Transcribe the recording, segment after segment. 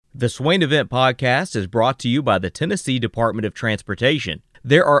The Swain Event Podcast is brought to you by the Tennessee Department of Transportation.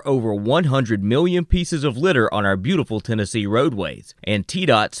 There are over 100 million pieces of litter on our beautiful Tennessee roadways, and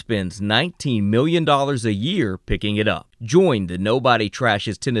TDOT spends $19 million a year picking it up. Join the Nobody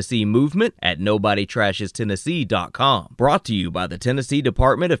Trashes Tennessee movement at NobodyTrashesTennessee.com. Brought to you by the Tennessee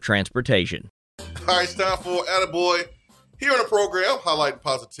Department of Transportation. All right, it's time for Attaboy. Here on the program, highlighting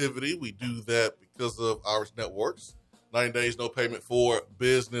positivity. We do that because of Irish Networks. 90 days, no payment for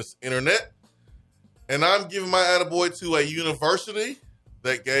business internet. And I'm giving my attaboy to a university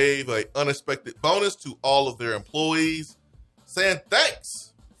that gave an unexpected bonus to all of their employees, saying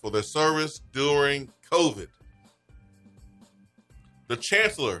thanks for their service during COVID. The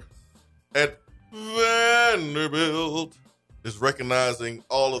chancellor at Vanderbilt is recognizing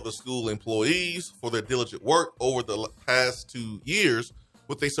all of the school employees for their diligent work over the past 2 years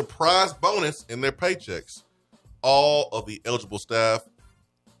with a surprise bonus in their paychecks. All of the eligible staff,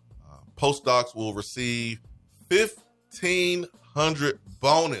 postdocs will receive $1,500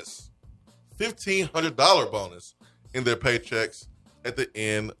 bonus, $1,500 bonus in their paychecks at the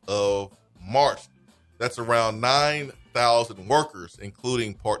end of March. That's around 9,000 workers,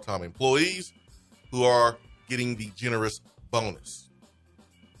 including part-time employees, who are getting the generous bonus.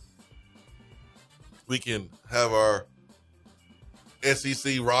 We can have our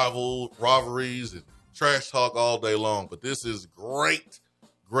SEC rivalries and trash talk all day long, but this is great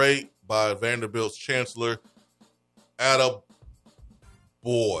by Vanderbilt's chancellor. Attaboy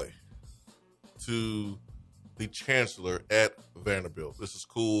to the chancellor at Vanderbilt. This is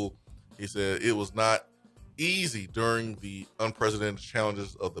cool. He said it was not easy during the unprecedented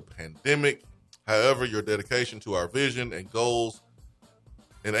challenges of the pandemic. However, your dedication to our vision and goals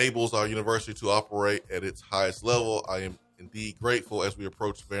enables our university to operate at its highest level. I am indeed grateful as we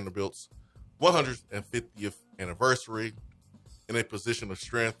approach Vanderbilt's 150th anniversary in a position of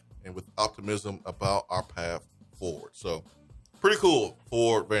strength and with optimism about our path forward. So, pretty cool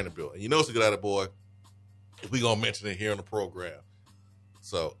for Vanderbilt. And you know it's a good attaboy if we're going to mention it here on the program.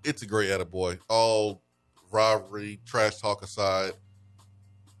 So, it's a great attaboy. All rivalry, trash talk aside.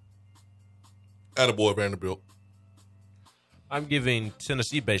 Attaboy, Vanderbilt. I'm giving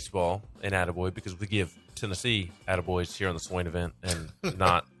Tennessee baseball an attaboy because we give Tennessee attaboys here on the Swain event and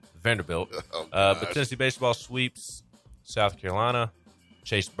not Vanderbilt. But Tennessee baseball sweeps South Carolina.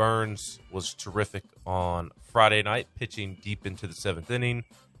 Chase Burns was terrific on Friday night, pitching deep into the seventh inning.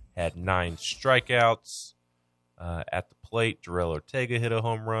 Had 9 strikeouts. At the plate, Jarrell Ortega hit a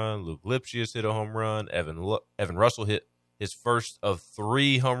home run. Luke Lipsius hit a home run. Evan Russell hit his first of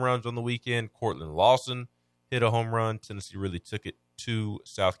 3 home runs on the weekend. Cortland Lawson hit a home run. Tennessee really took it to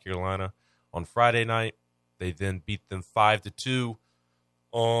South Carolina on Friday night. They then beat them 5-2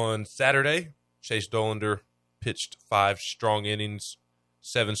 on Saturday. Chase Dollander pitched 5 strong innings,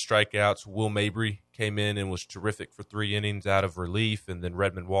 7 strikeouts. Will Mabry came in and was terrific for 3 innings out of relief. And then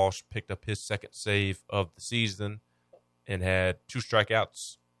Redmond Walsh picked up his second save of the season and had 2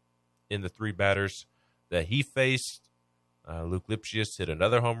 strikeouts in the 3 batters that he faced. Luke Lipsius hit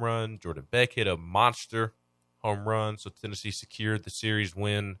another home run. Jordan Beck hit a monster home run. So Tennessee secured the series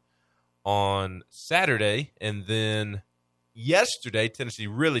win on Saturday. And then yesterday, Tennessee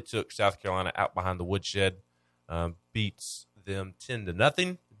really took South Carolina out behind the woodshed, beats them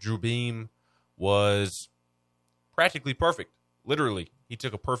 10-0. Drew Beam was practically perfect. Literally, he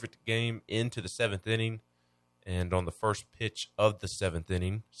took a perfect game into the 7th inning. And on the first pitch of the 7th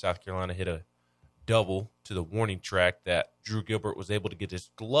inning, South Carolina hit a double to the warning track that Drew Gilbert was able to get his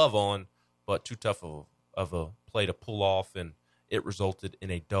glove on, but too tough of a play to pull off, and it resulted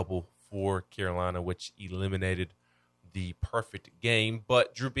in a double for Carolina, which eliminated the perfect game.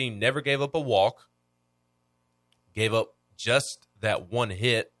 But Drew Beam never gave up a walk, gave up just that 1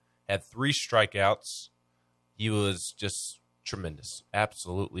 hit, had 3 strikeouts. He was just tremendous,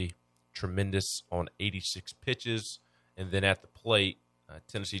 absolutely tremendous on 86 pitches. And then at the plate,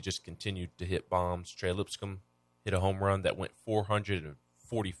 Tennessee just continued to hit bombs. Trey Lipscomb hit a home run that went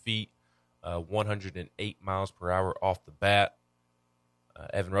 440 feet, 108 miles per hour off the bat.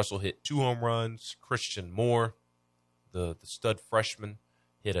 Evan Russell hit 2 home runs. Christian Moore, the stud freshman,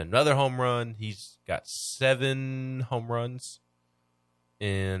 hit another home run. He's got 7 home runs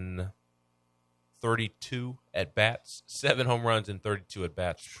in 32 at-bats. 7 home runs in 32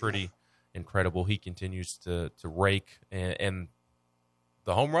 at-bats. Pretty incredible. He continues to rake. And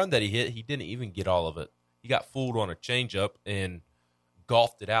the home run that he hit, he didn't even get all of it. He got fooled on a changeup and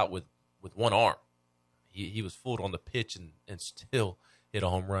golfed it out with one arm. He was fooled on the pitch and still hit a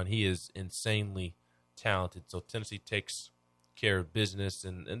home run. He is insanely talented. So Tennessee takes care of business,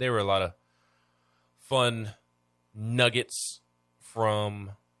 and there were a lot of fun nuggets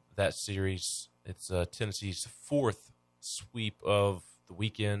from that series. It's Tennessee's fourth sweep of the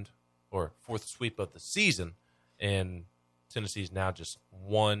weekend, or fourth sweep of the season, and Tennessee's now just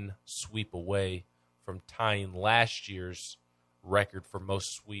one sweep away from tying last year's record for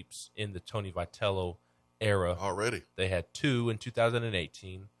most sweeps in the Tony Vitello era. Already. They had 2 in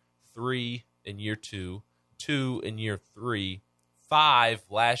 2018, 3 in year 2, 2 in year 3, 5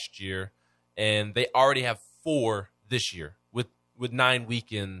 last year, and they already have 4 this year with 9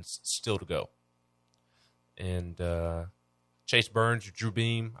 weekends still to go. And Chase Burns, Drew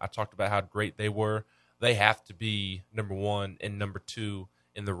Beam, I talked about how great they were. They have to be number 1 and number 2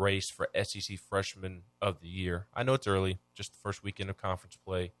 in the race for SEC Freshman of the Year. I know it's early, just the first weekend of conference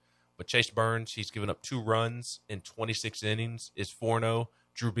play. But Chase Burns, he's given up 2 runs in 26 innings, is 4-0.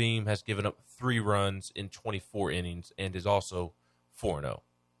 Drew Beam has given up 3 runs in 24 innings and is also 4-0.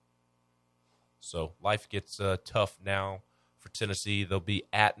 So life gets tough now for Tennessee. They'll be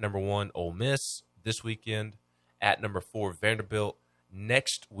at number 1, Ole Miss this weekend, at number 4, Vanderbilt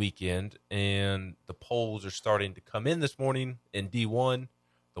next weekend. And the polls are starting to come in this morning in D1.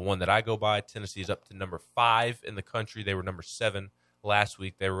 The one that I go by, Tennessee is up to number 5 in the country. They were number 7 last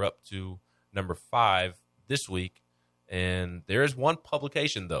week. They were up to number 5 this week. And there is one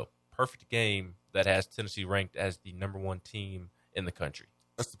publication, though, Perfect Game, that has Tennessee ranked as the number 1 team in the country.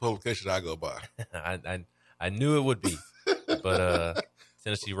 That's the publication I go by. I knew it would be. But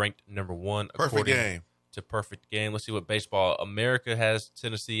Tennessee ranked number 1 Perfect Game. To Perfect Game. Let's see what Baseball America has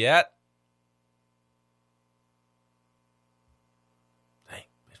Tennessee at. Dang,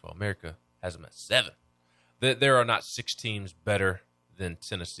 Baseball America has them at 7. There are not 6 teams better than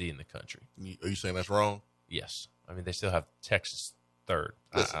Tennessee in the country. Are you saying that's wrong? Yes. I mean, they still have Texas 3rd.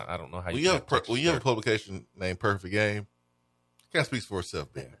 I don't know how you have a publication named Perfect Game. Kind of speaks for itself,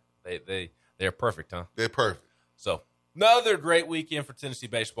 Ben. They're perfect, huh? They're perfect. So, another great weekend for Tennessee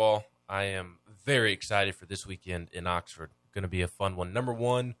baseball. I am very excited for this weekend in Oxford. Going to be a fun one. Number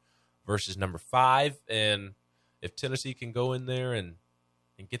 1 versus number 5. And if Tennessee can go in there and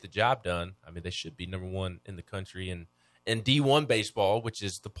get the job done, I mean, they should be number 1 in the country. And D1 baseball, which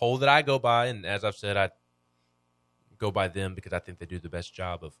is the poll that I go by. And as I've said, I go by them because I think they do the best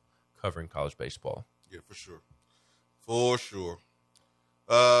job of covering college baseball. Yeah, for sure. For sure.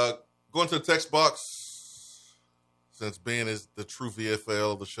 Going to the text box, since Ben is the true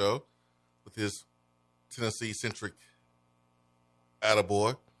VFL of the show, with his Tennessee-centric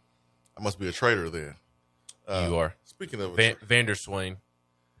attaboy. I must be a traitor then. You are. Speaking of Vanderswain.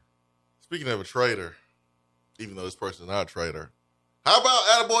 Speaking of a traitor, even though this person is not a traitor, how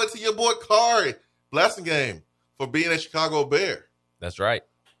about attaboy to your boy Kari Blasingame for being a Chicago Bear? That's right.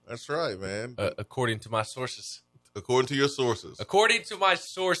 That's right, man. According to my sources. According to your sources. According to my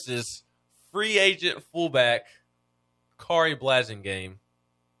sources, free agent fullback Kari Blasingame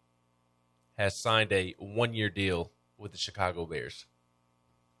has signed a 1-year deal with the Chicago Bears.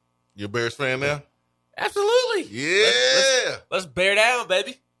 You a Bears fan now? Absolutely. Yeah. Let's bear down,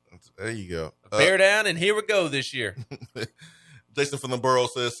 baby. There you go. Bear down, and here we go this year. Jason from the Borough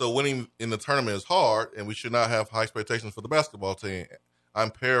says, so winning in the tournament is hard, and we should not have high expectations for the basketball team.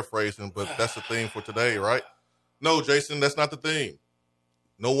 I'm paraphrasing, but that's the theme for today, right? No, Jason, that's not the theme.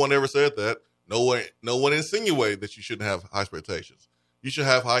 No one ever said that. No one insinuated that you shouldn't have high expectations. You should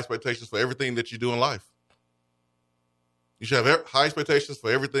have high expectations for everything that you do in life. You should have high expectations for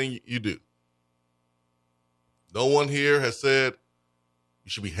everything you do. No one here has said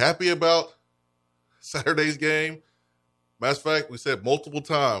you should be happy about Saturday's game. Matter of fact, we said multiple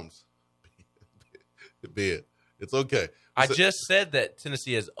times, Ben, it's okay. I just said that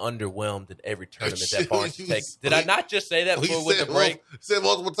Tennessee has underwhelmed in every tournament that Barnes takes. Did I not just say that before with the break? Said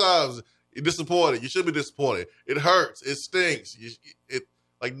multiple times. You're disappointed. You should be disappointed. It hurts. It stinks.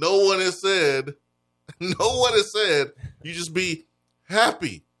 Like no one has said you just be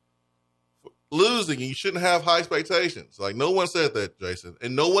happy for losing and you shouldn't have high expectations. Like no one said that, Jason,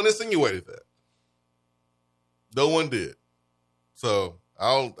 and no one insinuated that. No one did. So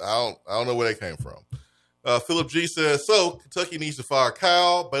I don't know where that came from. Philip G says, so Kentucky needs to fire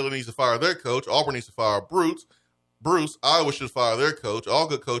Cal, Baylor needs to fire their coach, Auburn needs to fire Bruce, Iowa should fire their coach, all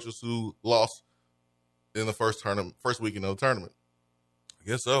good coaches who lost in the first weekend of the tournament. I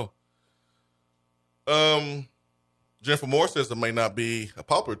guess so. Jennifer Moore says it may not be a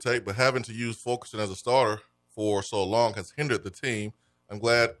popular take, but having to use Fulkerson as a starter for so long has hindered the team. I'm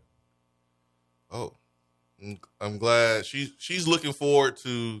glad she's looking forward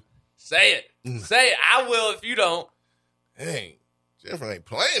to. Say it. Say it. I will if you don't. Dang, Jennifer ain't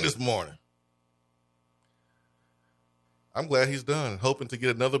playing this morning. I'm glad he's done. Hoping to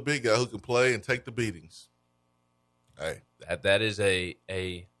get another big guy who can play and take the beatings. Hey, that is a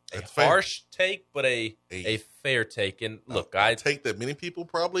That's harsh take, but a fair take. And look, I take that many people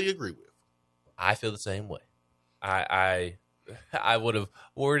probably agree with. I feel the same way. I would have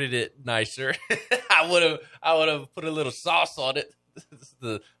worded it nicer. I would have put a little sauce on it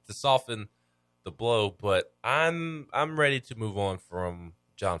to soften the blow. But I'm ready to move on from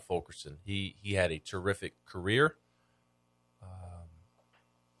John Fulkerson. He had a terrific career,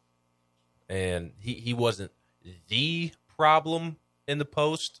 and he wasn't the problem in the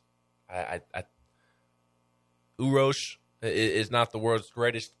post. Urosh is not the world's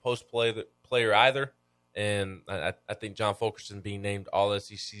greatest post player either. And I think John Fulkerson being named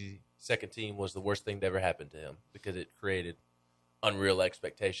All-SEC second team was the worst thing that ever happened to him because it created unreal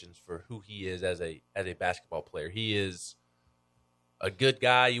expectations for who he is as a basketball player. He is a good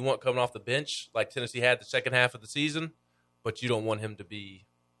guy you want coming off the bench like Tennessee had the second half of the season, but you don't want him to be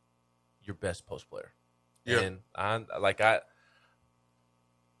your best post player. Yeah. And I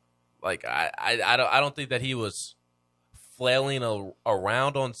don't think that he was flailing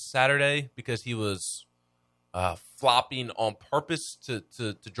around on Saturday because he was flopping on purpose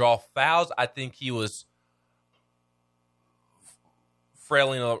to draw fouls. I think he was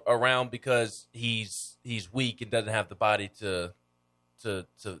frailing around because he's weak and doesn't have the body to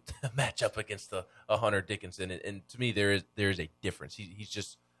match up against a Hunter Dickinson. And to me, there is a difference.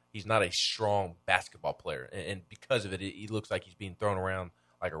 He's not a strong basketball player, and because of it, he looks like he's being thrown around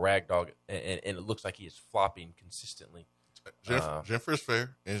like a rag dog, and it looks like he is flopping consistently. Jennifer is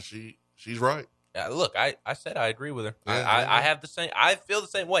fair, and she's right. Look, I said I agree with her. Yeah, I have the same. I feel the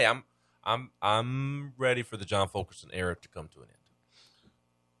same way. I'm ready for the John Fulkerson era to come to an end,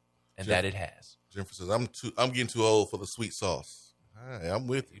 and that it has. Jennifer says I'm getting too old for the sweet sauce. Hi, I'm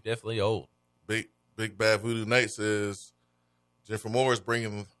with you. You're definitely old. Big Bad Voodoo Knight says Jennifer Moore is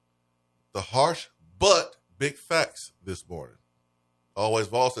bringing the harsh but big facts this morning. Always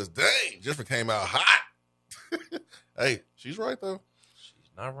Vol says, dang, Jennifer came out hot. Hey, she's right, though. She's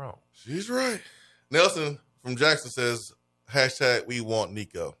not wrong. She's right. Nelson from Jackson says, hashtag we want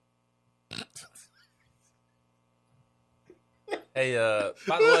Nico. Hey,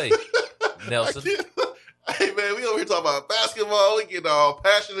 by the way, Nelson. Hey, man, we over here talking about basketball. We getting all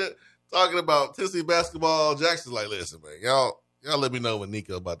passionate, talking about Tennessee basketball. Jackson's like, listen, man, y'all let me know when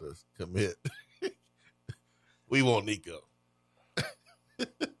Nico about to commit. We want Nico.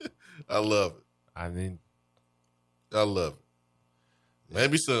 I love it. I mean, I love it.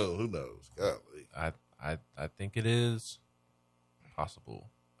 Maybe soon. Who knows? Golly. I think it is possible.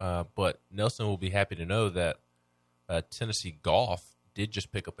 But Nelson will be happy to know that Tennessee Golf did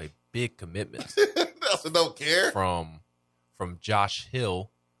just pick up a big commitment. Nelson don't care. From Josh Hill,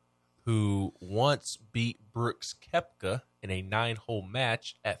 who once beat Brooks Koepka in a 9-hole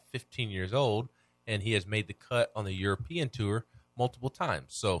match at 15 years old, and he has made the cut on the European Tour multiple times.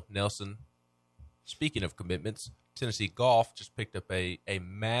 So, Nelson, speaking of commitments, Tennessee Golf just picked up a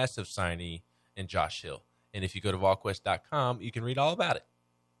massive signee in Josh Hill. And if you go to VolQuest.com, you can read all about it.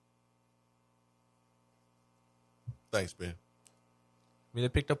 Thanks, Ben. I mean, they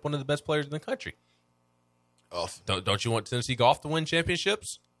picked up one of the best players in the country. Awesome. Don't you want Tennessee Golf to win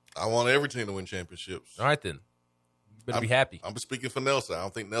championships? I want every team to win championships. All right, then. You better be happy. I'm speaking for Nelson. I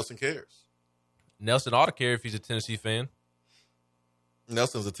don't think Nelson cares. Nelson ought to care if he's a Tennessee fan.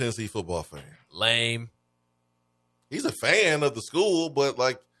 Nelson's a Tennessee football fan. Lame. He's a fan of the school, but,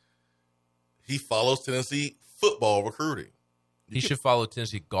 he follows Tennessee football recruiting. He should follow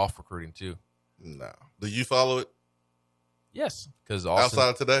Tennessee golf recruiting, too. No. Do you follow it? Yes, because outside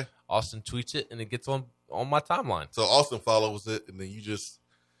of today? Austin tweets it, and it gets on my timeline. So Austin follows it, and then you just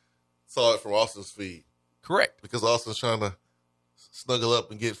saw it from Austin's feed. Correct. Because Austin's trying to snuggle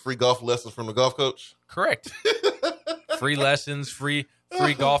up and get free golf lessons from the golf coach? Correct. Free lessons, free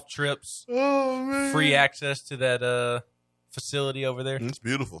golf trips, free access to that facility over there. It's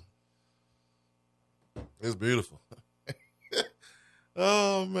beautiful. It's beautiful.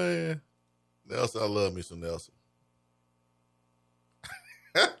 Oh, man. Nelson, I love me some Nelson.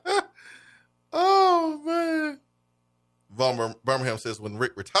 Oh, man. Von Birmingham says, when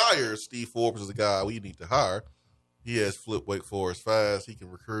Rick retires, Steve Forbes is the guy we need to hire. He has flipped Wake Forest fast. He can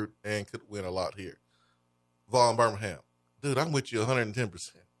recruit and could win a lot here. Von Birmingham. Dude, I'm with you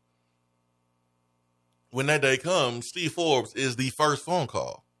 110%. When that day comes, Steve Forbes is the first phone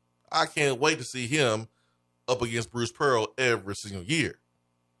call. I can't wait to see him up against Bruce Pearl every single year.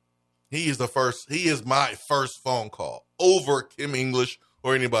 He is my first phone call over Kim English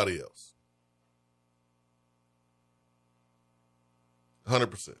or anybody else.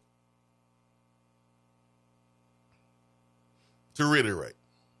 100%. To reiterate,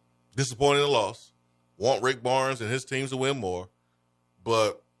 disappointing the loss. Want Rick Barnes and his teams to win more,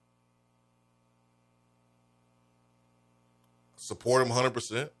 but support him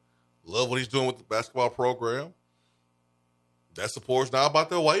 100%. Love what he's doing with the basketball program. That support's now about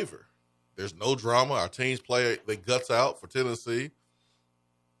their waiver. There's no drama. Our teams play their guts out for Tennessee.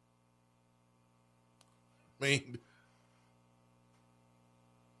 I mean,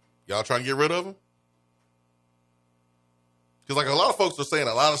 y'all trying to get rid of him? Because like a lot of folks are saying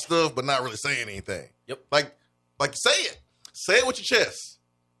a lot of stuff, but not really saying anything. Yep. Like say it. Say it with your chest.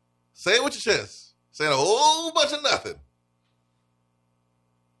 Say it with your chest. Saying a whole bunch of nothing.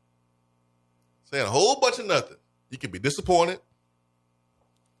 Saying a whole bunch of nothing. You can be disappointed,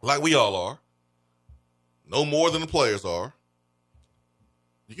 like we all are. No more than the players are.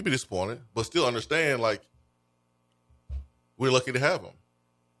 You can be disappointed, but still understand, like, we're lucky to have him.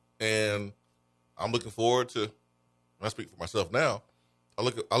 And I'm looking forward to, I speak for myself now, I'm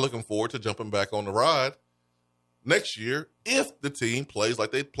looking forward to jumping back on the ride next year if the team plays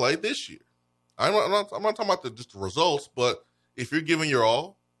like they played this year. I'm not talking about just the results, but if you're giving your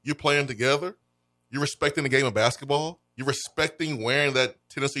all, you're playing together, you're respecting the game of basketball, you're respecting wearing that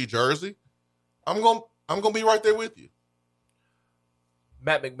Tennessee jersey, I'm gonna be right there with you.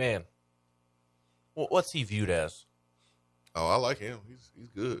 Matt McMahon, what's he viewed as? Oh, I like him. He's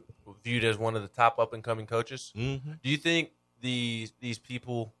good. Viewed as one of the top up-and-coming coaches? Mm-hmm. Do you think these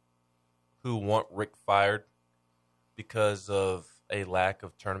people who want Rick fired because of a lack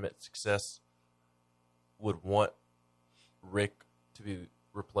of tournament success would want Rick to be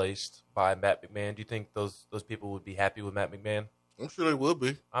replaced by Matt McMahon? Do you think those people would be happy with Matt McMahon? I'm sure they would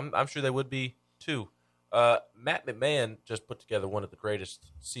be. I'm sure they would be too. Matt McMahon just put together one of the greatest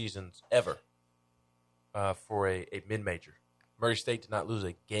seasons ever for a mid-major. Murray State did not lose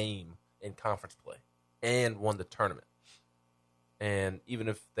a game in conference play and won the tournament. And even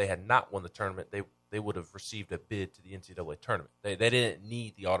if they had not won the tournament, they would have received a bid to the NCAA tournament. They didn't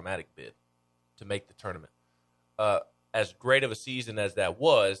need the automatic bid to make the tournament. As great of a season as that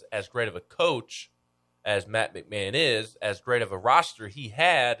was, as great of a coach as Matt McMahon is, as great of a roster he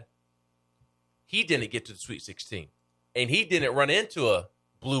had, he didn't get to the Sweet 16. And he didn't run into a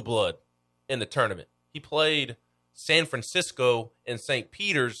blue blood in the tournament. He played San Francisco and St.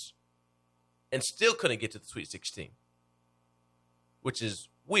 Peter's and still couldn't get to the Sweet 16, which is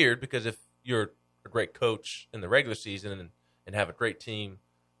weird because if you're a great coach in the regular season and have a great team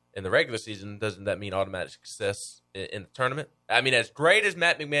in the regular season, doesn't that mean automatic success in the tournament? I mean, as great as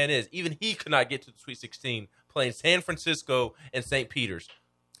Matt McMahon is, even he could not get to the Sweet 16 playing San Francisco and St. Peter's.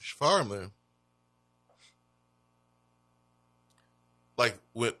 Fire, man. Like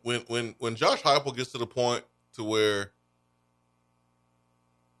when Josh Heupel gets to the point to where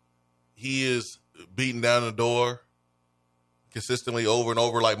he is beating down the door consistently over and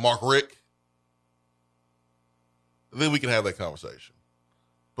over like Mark Richt, then we can have that conversation.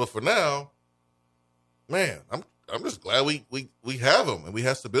 But for now, man, I'm just glad we have him and we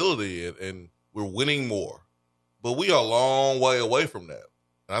have stability and we're winning more. But we are a long way away from that.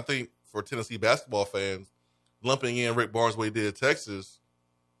 And I think for Tennessee basketball fans, lumping in Rick Barnes the way he did at Texas,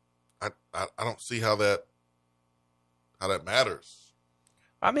 I don't see how that matters.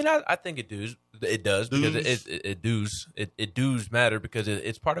 I mean, I think it does because it does matter because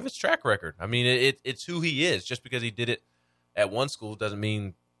it's part of his track record. I mean, it's who he is. Just because he did it at one school doesn't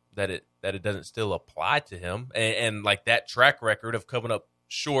mean that it doesn't still apply to him. And like that track record of coming up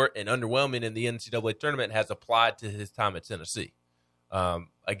short and underwhelming in the NCAA tournament has applied to his time at Tennessee.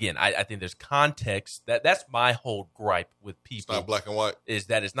 Again, I think there's context. That's my whole gripe with people. It's not black and white. Is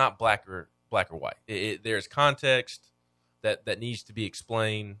that it's not black or white. There's context that needs to be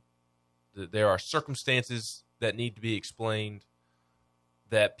explained. There are circumstances that need to be explained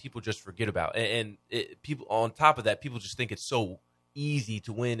that people just forget about. And people on top of that, people just think it's so easy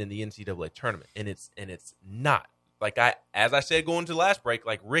to win in the NCAA tournament, and it's not. Like as I said going to the last break,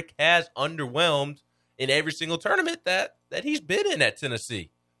 like Rick has underwhelmed in every single tournament that he's been in at Tennessee.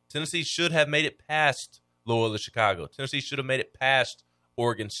 Tennessee should have made it past Loyola Chicago. Tennessee should have made it past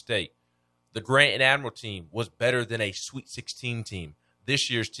Oregon State. The Grant and Admiral team was better than a Sweet 16 team. This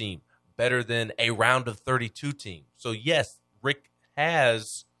year's team, better than a round of 32 team. So, yes, Rick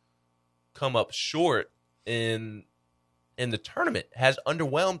has come up short in the tournament, has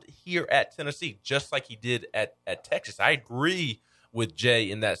underwhelmed here at Tennessee, just like he did at Texas. I agree with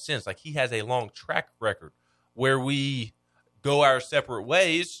Jay in that sense. Like, he has a long track record where we go our separate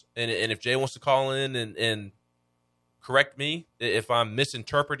ways. And if Jay wants to call in and correct me if I'm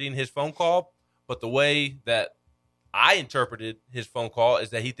misinterpreting his phone call, but the way that I interpreted his phone call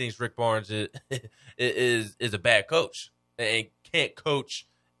is that he thinks Rick Barnes is a bad coach and can't coach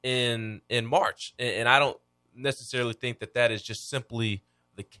in March. And I don't necessarily think that is just simply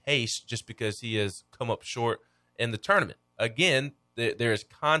the case just because he has come up short in the tournament. again, there is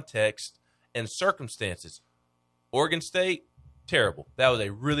context and circumstances. Oregon State, terrible. That was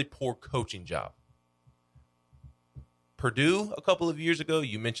a really poor coaching job. Purdue, a couple of years ago,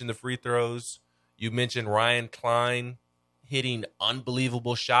 you mentioned the free throws. You mentioned Ryan Klein hitting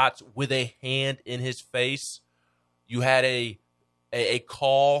unbelievable shots with a hand in his face. You had a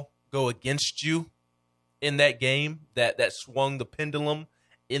call go against you in that game that swung the pendulum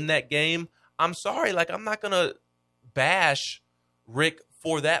in that game. I'm sorry, I'm not going to bash Rick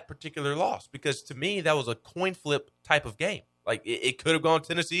for that particular loss because to me that was a coin flip type of game. It could have gone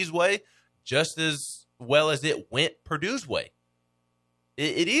Tennessee's way just as well as it went Purdue's way.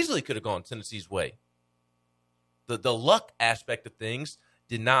 It easily could have gone Tennessee's way. The luck aspect of things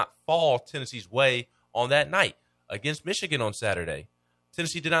did not fall Tennessee's way on that night against Michigan on Saturday.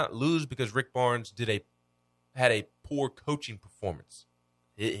 Tennessee did not lose because Rick Barnes had a poor coaching performance.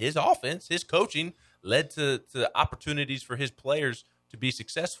 His offense, his coaching led to opportunities for his players to be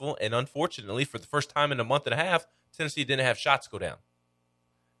successful, and unfortunately, for the first time in a month and a half, Tennessee didn't have shots go down.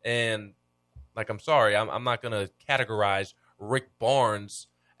 And I'm sorry, I'm not going to categorize Rick Barnes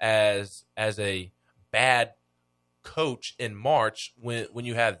as a bad coach in March when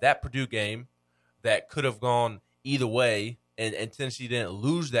you have that Purdue game that could have gone either way, and Tennessee didn't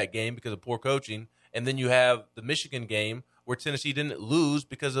lose that game because of poor coaching, and then you have the Michigan game where Tennessee didn't lose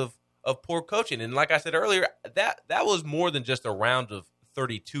because of poor coaching. And like I said earlier, that was more than just a round of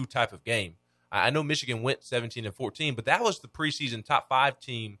 32 type of game. I know Michigan went 17-14, but that was the preseason top 5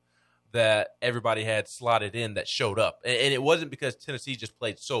 team that everybody had slotted in that showed up. And it wasn't because Tennessee just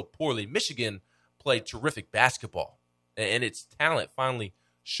played so poorly. Michigan played terrific basketball, and its talent finally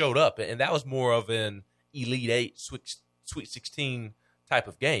showed up. And that was more of an Elite 8, Sweet 16 type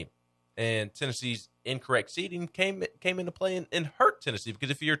of game. And Tennessee's incorrect seeding came into play and hurt Tennessee, because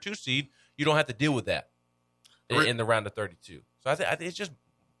if you're a 2 seed, you don't have to deal with that in the round of 32. So I think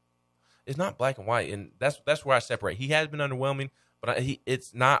it's not black and white, and that's where I separate. He has been underwhelming, but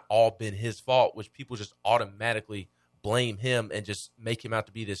it's not all been his fault, which people just automatically blame him and just make him out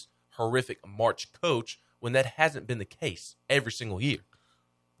to be this horrific March coach when that hasn't been the case every single year.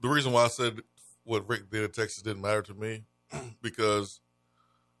 The reason why I said what Rick did at Texas didn't matter to me, because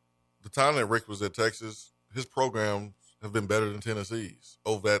the time that Rick was at Texas, his programs have been better than Tennessee's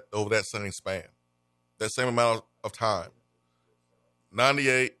over that same span, that same amount of time.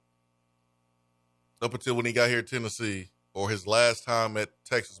 98 up until when he got here to Tennessee, or his last time at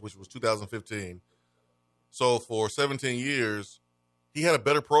Texas, which was 2015. So for 17 years, he had a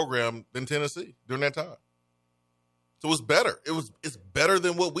better program than Tennessee during that time. So it's better. It's better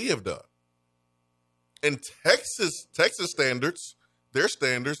than what we have done. And Texas standards, their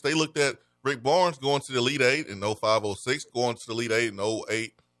standards, they looked at Rick Barnes going to the Elite 8 in 05-06, going to the Elite 8 in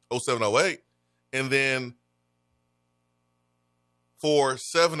 08, 07-08, and then for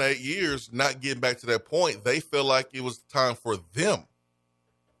 7-8 years not getting back to that point, they felt like it was time for them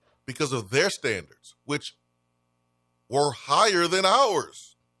because of their standards, which were higher than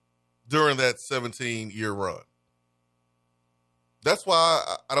ours during that 17-year run. That's why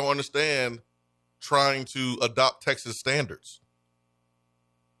I don't understand trying to adopt Texas standards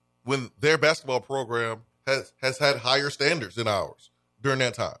when their basketball program has had higher standards than ours during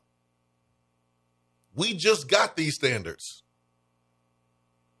that time. We just got these standards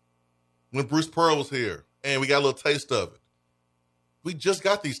when Bruce Pearl was here, and we got a little taste of it. We just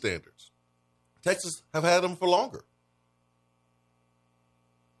got these standards. Texas have had them for longer.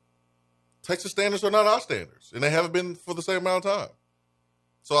 Texas standards are not our standards, and they haven't been for the same amount of time.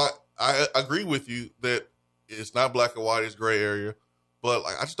 So I agree with you that it's not black and white, it's gray area, but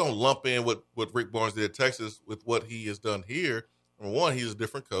I just don't lump in what Rick Barnes did at Texas with what he has done here. Number one, he's a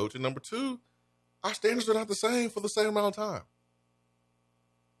different coach, and number two, our standards are not the same for the same amount of time.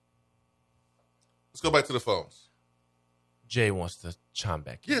 Let's go back to the phones. Jay wants to chime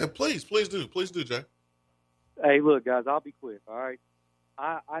back in. Yeah, please do, Jay. Hey, look, guys, I'll be quick, all right?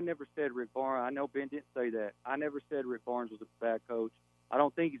 I never said Rick Barnes. I know Ben didn't say that. I never said Rick Barnes was a bad coach. I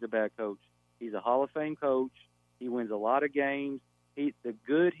don't think he's a bad coach. He's a Hall of Fame coach. He wins a lot of games. The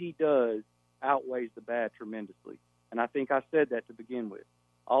good he does outweighs the bad tremendously. And I think I said that to begin with.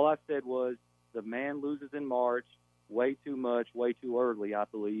 All I said was the man loses in March way too much, way too early, I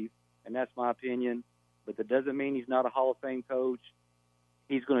believe. And that's my opinion. But that doesn't mean he's not a Hall of Fame coach.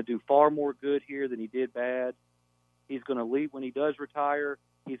 He's going to do far more good here than he did bad. He's going to leave when he does retire.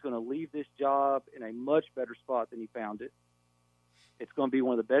 He's going to leave this job in a much better spot than he found it. It's going to be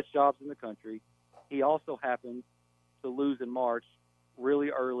one of the best jobs in the country. He also happens to lose in March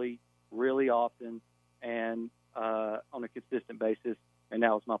really early, really often, and on a consistent basis. And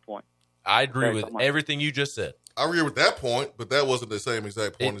that was my point. I agree with everything you just said. I agree with that point, but that wasn't the same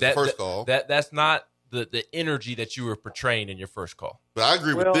exact point as the first call. That's not the energy that you were portraying in your first call. But I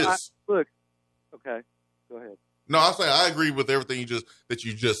agree with this. Look, okay, go ahead. No, I'm saying I agree with everything you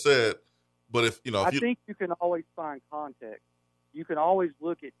just said. But if you know, I think you can always find context. You can always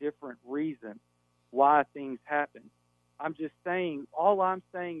look at different reasons why things happen. I'm just saying. All I was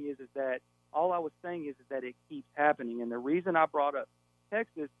saying is that it keeps happening. And the reason I brought up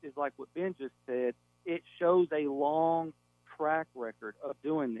Texas is like what Ben just said. It shows a long track record of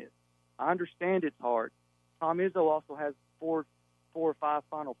doing this. I understand it's hard. Tom Izzo also has four or five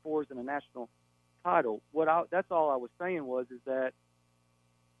Final Fours in a national title. That's all I was saying is that,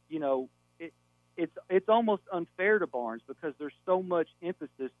 you know, it's almost unfair to Barnes because there's so much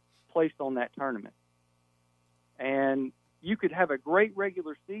emphasis placed on that tournament. And you could have a great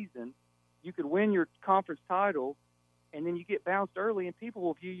regular season, you could win your conference title, and then you get bounced early, and people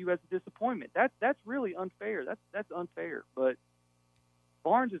will view you as a disappointment. That's really unfair. That's unfair. But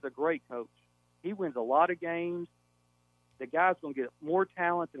Barnes is a great coach. He wins a lot of games. The guy's going to get more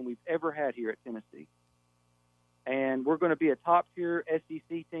talent than we've ever had here at Tennessee. And we're going to be a top-tier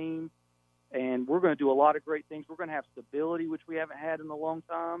SEC team, and we're going to do a lot of great things. We're going to have stability, which we haven't had in a long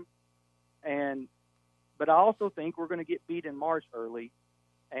time. But I also think we're going to get beat in March early.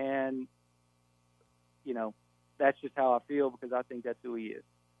 And, you know, that's just how I feel because I think that's who he is.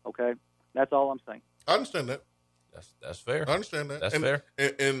 Okay? That's all I'm saying. I understand that. That's fair. I understand that. That's fair.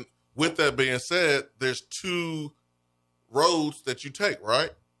 And with that being said, there's two roads that you take, right?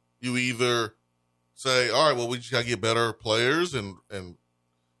 You either say, all right, well, we just got to get better players and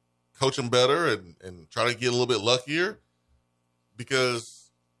coach them better and try to get a little bit luckier. Because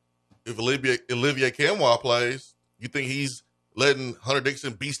if Olivier Camwa plays, you think he's letting Hunter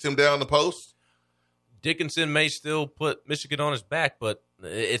Dickinson beast him down the post? Dickinson may still put Michigan on his back, but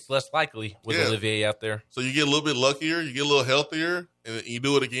it's less likely with Olivier out there. So you get a little bit luckier, you get a little healthier, and you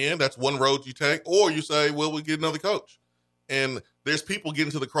do it again. That's one road you take. Or you say, well, we get another coach. And there's people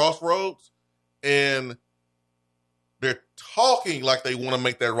getting to the crossroads, and they're talking like they want to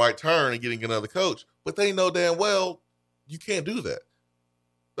make that right turn and getting another coach, but they know damn well you can't do that.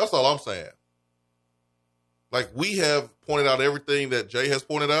 That's all I'm saying. Like, we have pointed out everything that Jay has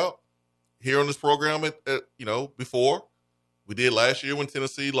pointed out here on this program before. We did last year when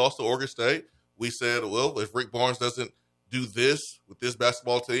Tennessee lost to Oregon State. We said, well, if Rick Barnes doesn't do this with this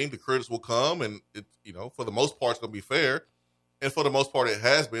basketball team, the critics will come, and for the most part, it's going to be fair. And for the most part, it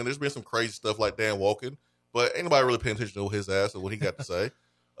has been. There's been some crazy stuff like Dan Wolken, but ain't nobody really paying attention to his ass or what he got to say.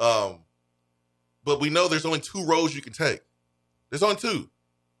 But we know there's only two roads you can take. There's only two.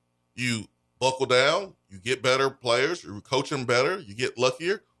 You buckle down, you get better players, you coach them better, you get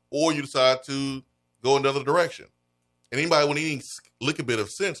luckier, or you decide to go another direction. And anybody with any lick bit of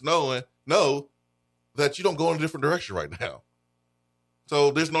sense know that you don't go in a different direction right now.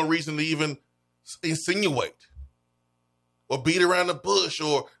 So there's no reason to even insinuate or beat around the bush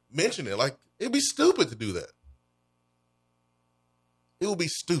or mention it. Like, it'd be stupid to do that. It would be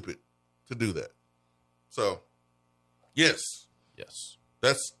stupid to do that. So, yes.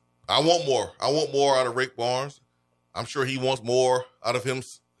 I want more. I want more out of Rick Barnes. I'm sure he wants more out of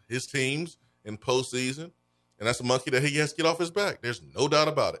his teams in postseason. And that's a monkey that he has to get off his back. There's no doubt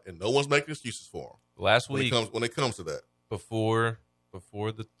about it. And no one's making excuses for him. Last week, when it comes to that. Before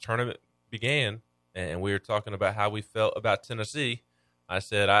the tournament began, and we were talking about how we felt about Tennessee, I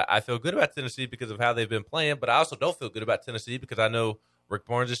said, I feel good about Tennessee because of how they've been playing, but I also don't feel good about Tennessee because I know Rick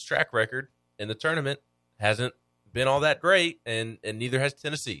Barnes' track record in the tournament hasn't been all that great, and neither has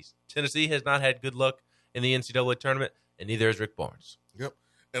Tennessee's. Tennessee has not had good luck in the NCAA tournament, and neither has Rick Barnes. Yep.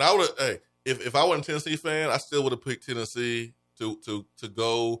 And I would have, if I wasn't a Tennessee fan, I still would have picked Tennessee to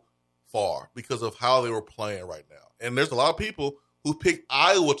go far because of how they were playing right now. And there's a lot of people who picked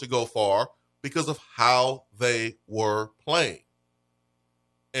Iowa to go far because of how they were playing.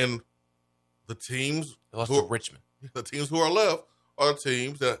 And the teams to Richmond. The teams who are left are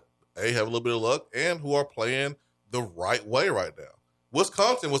teams that have a little bit of luck and who are playing the right way right now.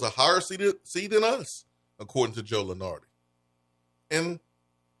 Wisconsin was a higher seed than us, according to Joe Lunardi. And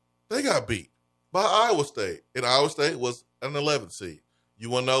they got beat by Iowa State. And Iowa State was an 11th seed. You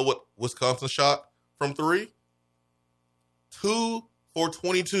want to know what Wisconsin shot from three? 2 for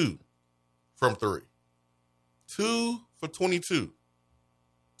 22 from three. 2 for 22.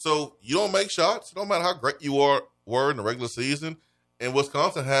 So you don't make shots. No matter how great you were in the regular season. And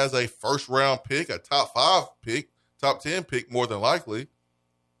Wisconsin has a first-round pick, a top 5 pick, top 10 pick more than likely.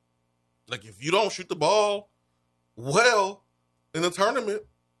 Like, if you don't shoot the ball well in the tournament,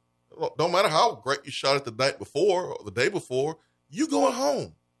 don't matter how great you shot it the night before or the day before, you going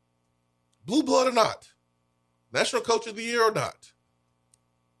home. Blue blood or not. National Coach of the Year or not,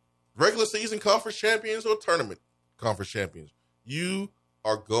 regular season conference champions or tournament conference champions, you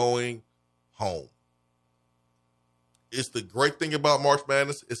are going home. It's the great thing about March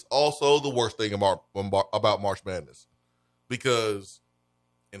Madness. It's also the worst thing about March Madness. Because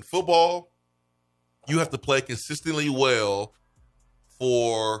in football, you have to play consistently well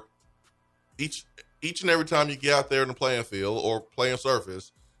for each and every time you get out there in the playing field or playing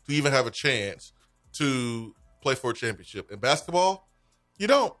surface to even have a chance to play for a championship. In basketball, you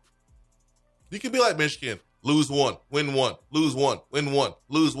don't. You can be like Michigan, lose one, win one, lose one, win one,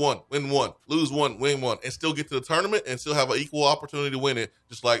 lose one, win one, lose one, win one, and still get to the tournament and still have an equal opportunity to win it,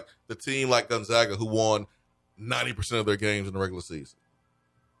 just like the team like Gonzaga who won 90% of their games in the regular season.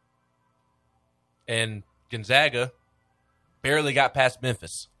 And Gonzaga barely got past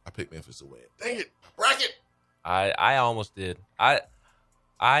Memphis. I picked Memphis to win. Dang it, bracket. I almost did. I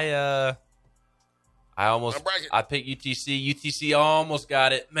picked UTC. UTC almost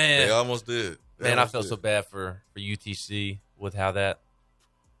got it. Man. They almost did. I felt so bad for UTC with how that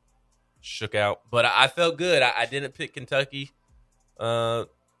shook out. But I felt good. I didn't pick Kentucky to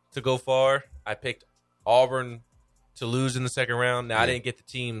go far. I picked Auburn to lose in the second round. Now, I didn't get the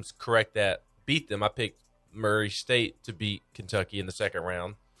teams correct that beat them. I picked Murray State to beat Kentucky in the second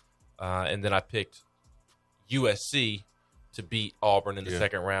round. And then I picked USC to beat Auburn in the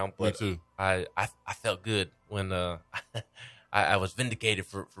second round. But me too. I felt good when I was vindicated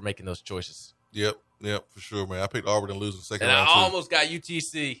for making those choices. Yep, for sure, man. I picked Auburn to lose in the second And round, I too. almost got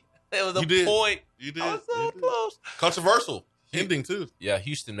UTC. It was a point. You did. I was so close. Controversial ending, too. Yeah,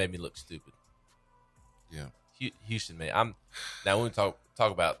 Houston made me look stupid. Yeah. Houston made. Now when we talk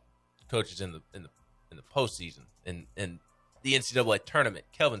about coaches in the postseason and the NCAA tournament,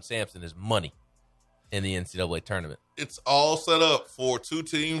 Kelvin Sampson is money in the NCAA tournament. It's all set up for two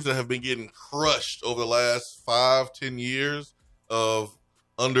teams that have been getting crushed over the last 5-10 years of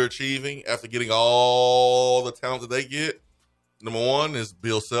underachieving after getting all the talent that they get. Number one is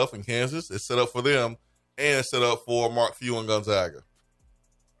Bill Self in Kansas. It's set up for them, and it's set up for Mark Few and Gonzaga.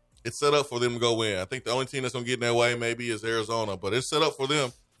 It's set up for them to go win. I think the only team that's going to get in their way maybe is Arizona, but it's set up for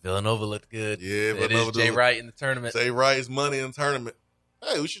them. Villanova looked good. Yeah, it is Jay Wright in the tournament. Jay Wright is money in the tournament.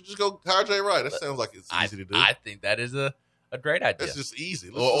 Hey, we should just go hire Jay Wright. That sounds like it's easy to do. I think that is a great idea. That's just easy.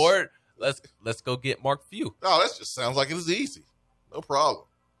 Let's go get Mark Few. No, that just sounds like it's easy. No problem.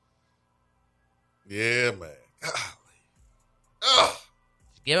 Yeah, man. Golly. Ugh.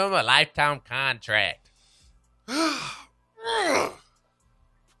 Give him a lifetime contract. Dang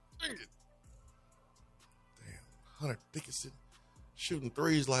it. Damn. Hunter Dickinson shooting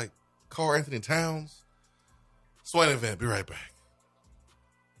threes like Karl Anthony Towns. Swain and Ben, be right back.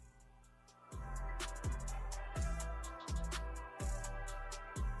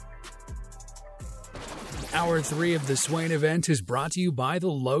 Hour 3 of the Swain event is brought to you by the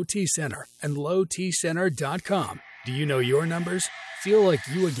Low T Center and lowtcenter.com. Do you know your numbers? Feel like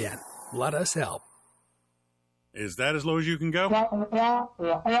you again. Let us help. Is that as low as you can go?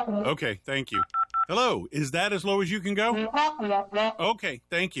 Okay, thank you. Hello, is that as low as you can go? Okay,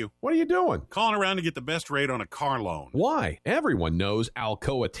 thank you. What are you doing? Calling around to get the best rate on a car loan. Why? Everyone knows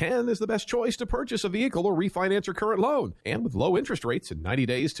Alcoa 10 is the best choice to purchase a vehicle or refinance your current loan. And with low interest rates and 90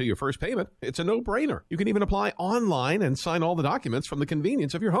 days to your first payment, it's a no-brainer. You can even apply online and sign all the documents from the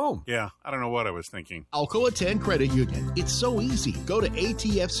convenience of your home. Yeah, I don't know what I was thinking. Alcoa 10 Credit Union. It's so easy. Go to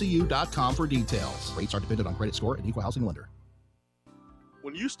atfcu.com for details. Rates are dependent on credit score and equal housing lender.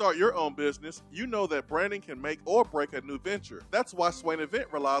 When you start your own business, you know that branding can make or break a new venture. That's why Swain and Ben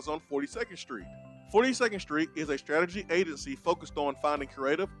relies on 42nd Street. 42nd Street is a strategy agency focused on finding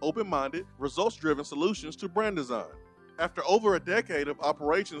creative, open-minded, results-driven solutions to brand design. After over a decade of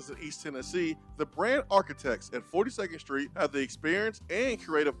operations in East Tennessee, the brand architects at 42nd Street have the experience and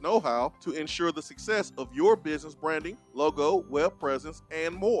creative know-how to ensure the success of your business branding, logo, web presence,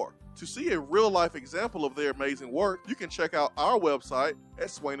 and more. To see a real-life example of their amazing work, you can check out our website at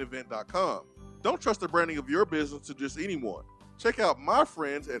swainevent.com. Don't trust the branding of your business to just anyone. Check out my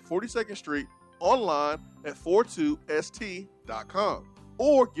friends at 42nd Street online at 42st.com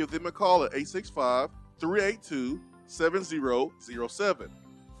or give them a call at 865-382-7007.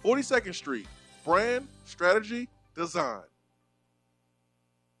 42nd Street, brand, strategy, design.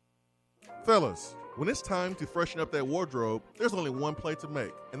 Fellas, when it's time to freshen up that wardrobe, there's only one play to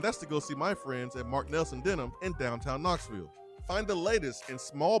make, and that's to go see my friends at Mark Nelson Denim in downtown Knoxville. Find the latest in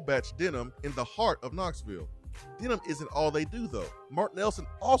small batch denim in the heart of Knoxville. Denim isn't all they do, though. Mark Nelson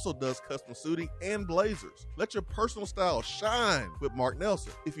also does custom suiting and blazers. Let your personal style shine with Mark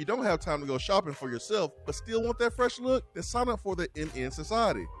Nelson. If you don't have time to go shopping for yourself, but still want that fresh look, then sign up for the NN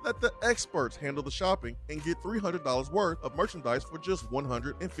Society. Let the experts handle the shopping and get $300 worth of merchandise for just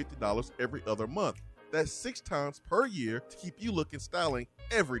 $150 every other month. That's 6 times per year to keep you looking styling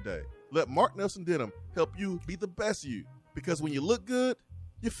every day. Let Mark Nelson Denim help you be the best you. Because when you look good,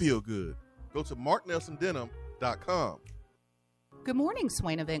 you feel good. Go to marknelsondenim.com. Good morning,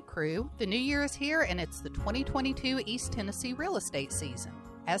 Swain Event crew. The new year is here and it's the 2022 East Tennessee real estate season.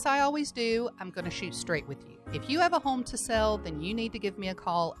 As I always do, I'm going to shoot straight with you. If you have a home to sell, then you need to give me a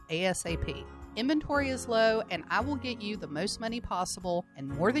call ASAP. Inventory is low and I will get you the most money possible and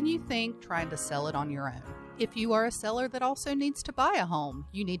more than you think trying to sell it on your own. If you are a seller that also needs to buy a home,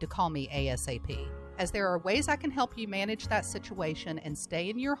 you need to call me ASAP, as there are ways I can help you manage that situation and stay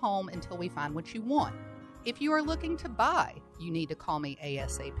in your home until we find what you want. If you are looking to buy, you need to call me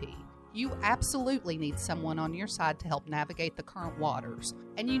ASAP. You absolutely need someone on your side to help navigate the current waters,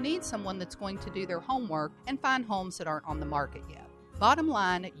 and you need someone that's going to do their homework and find homes that aren't on the market yet. Bottom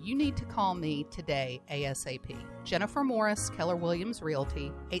line, you need to call me today ASAP. Jennifer Morris, Keller Williams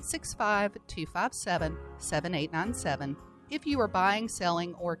Realty, 865-257-7897. If you are buying,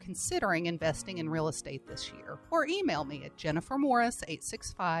 selling, or considering investing in real estate this year, or email me at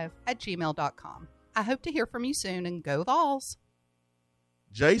jennifermorris865@gmail.com. I hope to hear from you soon, and go Vols!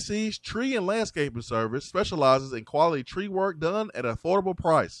 JC's Tree and Landscaping Service specializes in quality tree work done at an affordable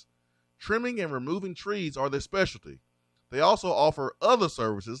price. Trimming and removing trees are their specialty. They also offer other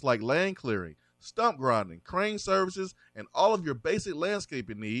services like land clearing, stump grinding, crane services, and all of your basic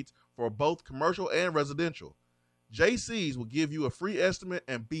landscaping needs for both commercial and residential. JC's will give you a free estimate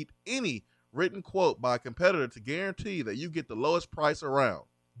and beat any written quote by a competitor to guarantee that you get the lowest price around.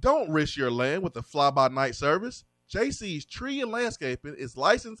 Don't risk your land with a fly-by-night service. JC's Tree and Landscaping is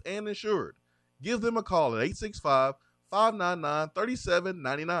licensed and insured. Give them a call at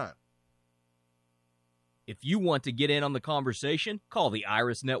 865-599-3799. If you want to get in on the conversation, call the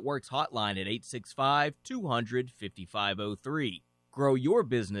Iris Networks hotline at 865-200-5503. Grow your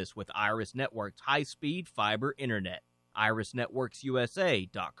business with Iris Networks high-speed fiber internet.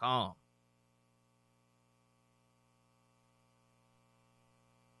 IrisNetworksUSA.com.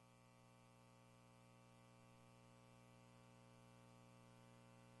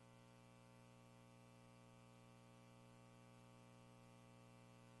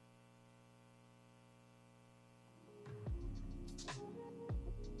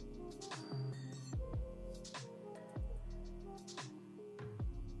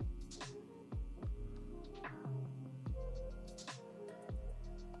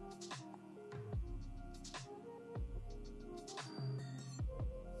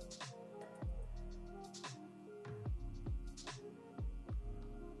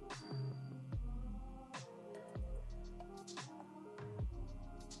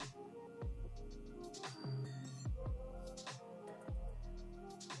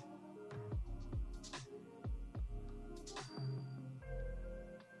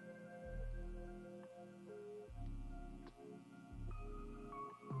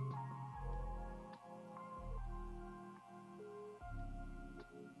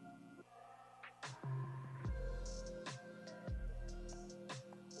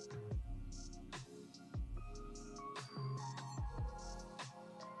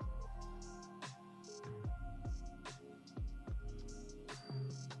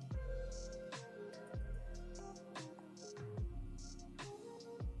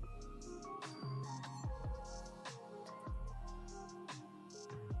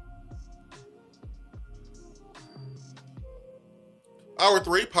 Hour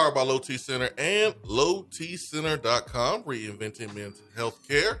 3, powered by Low T Center and lowtcenter.com, reinventing men's health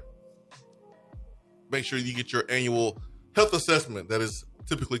care. Make sure you get your annual health assessment that is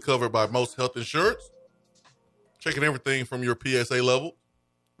typically covered by most health insurance. Checking everything from your PSA level,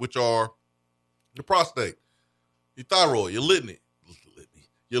 which are your prostate, your thyroid, your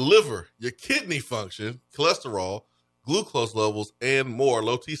your liver, your kidney function, cholesterol, glucose levels, and more.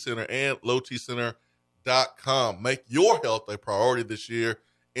 Low T Center and lowtcenter.com. Make your health a priority this year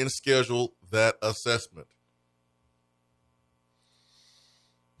and schedule that assessment.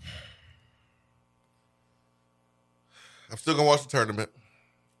 I'm still going to watch the tournament.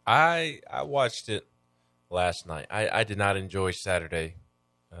 I watched it last night. I did not enjoy Saturday.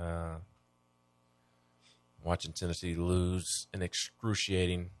 Watching Tennessee lose in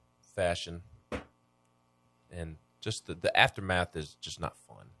excruciating fashion. And just the aftermath is just not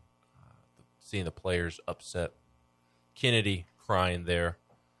fun. Seeing the players upset. Kennedy crying there.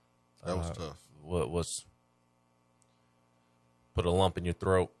 That was tough. Was put a lump in your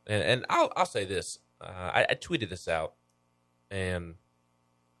throat. And I'll say this. I tweeted this out, and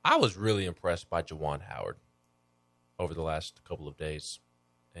I was really impressed by Juwan Howard over the last couple of days.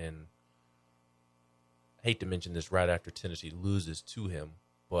 And I hate to mention this right after Tennessee loses to him,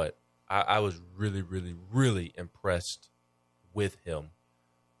 but I was really, really, really impressed with him,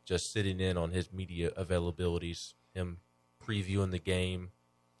 just sitting in on his media availabilities, him previewing the game,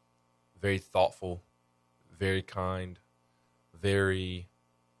 very thoughtful, very kind, very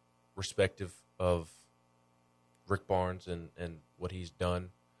respectful of Rick Barnes and what he's done.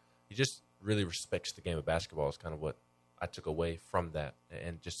 He just really respects the game of basketball is kind of what I took away from that,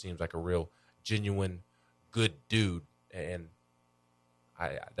 and just seems like a real genuine good dude. And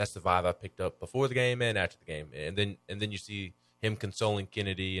that's the vibe I picked up before the game and after the game. And then you see him consoling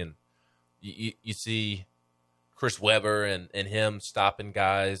Kennedy, and you see Chris Webber and him stopping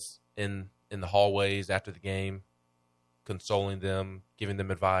guys in the hallways after the game, consoling them, giving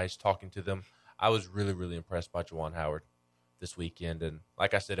them advice, talking to them. I was really, really impressed by Juwan Howard this weekend. And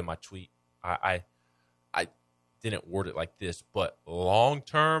like I said in my tweet, I didn't word it like this, but long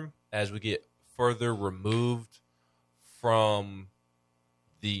term, as we get further removed from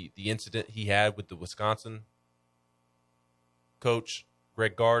the incident he had with the Wisconsin coach,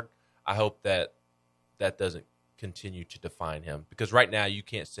 Greg Gard, I hope that doesn't continue to define him. Because right now you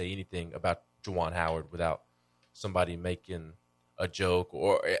can't say anything about Juwan Howard without somebody making a joke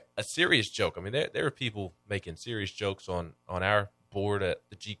or a serious joke. I mean, there are people making serious jokes on our board at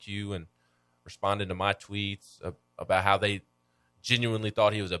the GQ and responding to my tweets about how they genuinely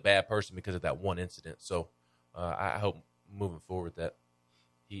thought he was a bad person because of that one incident. So I hope moving forward that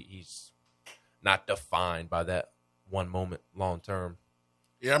he's not defined by that one moment long term.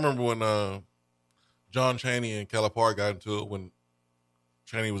 Yeah, I remember when John Chaney and Calipari got into it when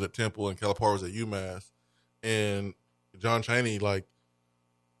Chaney was at Temple and Calipari was at UMass, and John Chaney, like,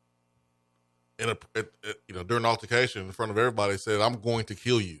 during the altercation in front of everybody, said, "I'm going to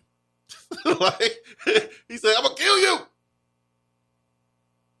kill you." Like, he said, "I'm gonna kill you."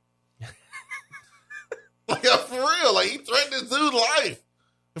 Like, for real, like, he threatened this dude's life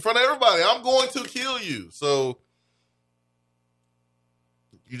in front of everybody. "I'm going to kill you." So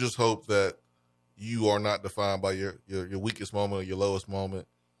you just hope that you are not defined by your weakest moment or your lowest moment.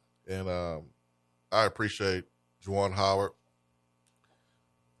 And I appreciate Juwan Howard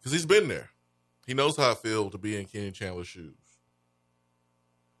because he's been there. He knows how it feels to be in Kenny Chandler's shoes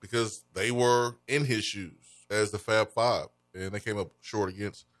because they were in his shoes as the Fab Five, and they came up short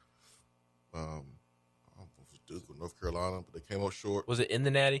against I don't know if it was Duke or North Carolina, but they came up short. Was it in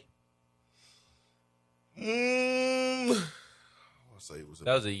the Natty? I want to say it was.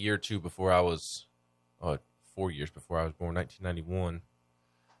 That was a year or two before I was, 4 years before I was born, 1991.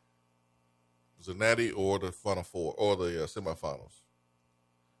 Was it Natty or the Final Four or the semifinals?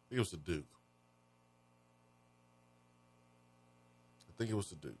 I think it was the Duke.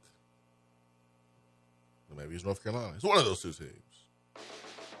 Or maybe it's North Carolina. It's one of those two teams.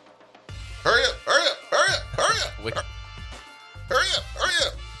 Hurry up. Hurry up. What we got?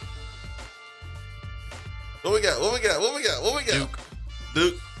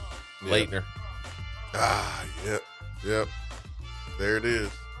 Duke. Yeah. Leitner. Yep. There it is.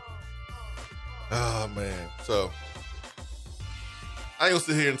 Oh, man. So, I ain't gonna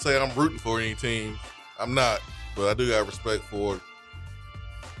sit here and say I'm rooting for any team. I'm not. But I do got respect for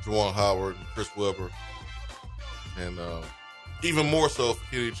Juwan Howard and Chris Webber. And even more so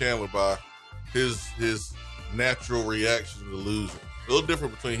for Kenny Chandler by his natural reaction to losing. A little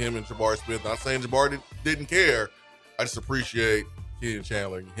different between him and Jabari Smith. Not saying Jabari didn't care. I just appreciate Kenny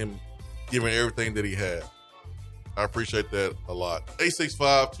Chandler and him giving everything that he had. I appreciate that a lot.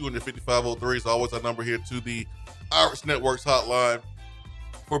 865-250-503 is always our number here to the Irish Networks hotline.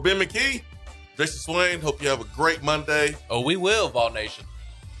 For Ben McKee, Jason Swain, hope you have a great Monday. Oh, we will, Vol Nation.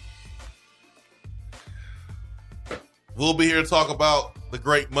 We'll be here to talk about the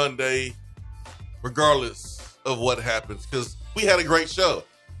great Monday, regardless of what happens, because we had a great show.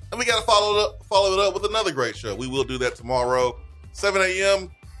 And we got to follow it up with another great show. We will do that tomorrow, 7 a.m.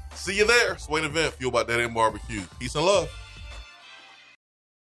 See you there. Swain and Ben, fueled by Daddy and Barbecue. Peace and love.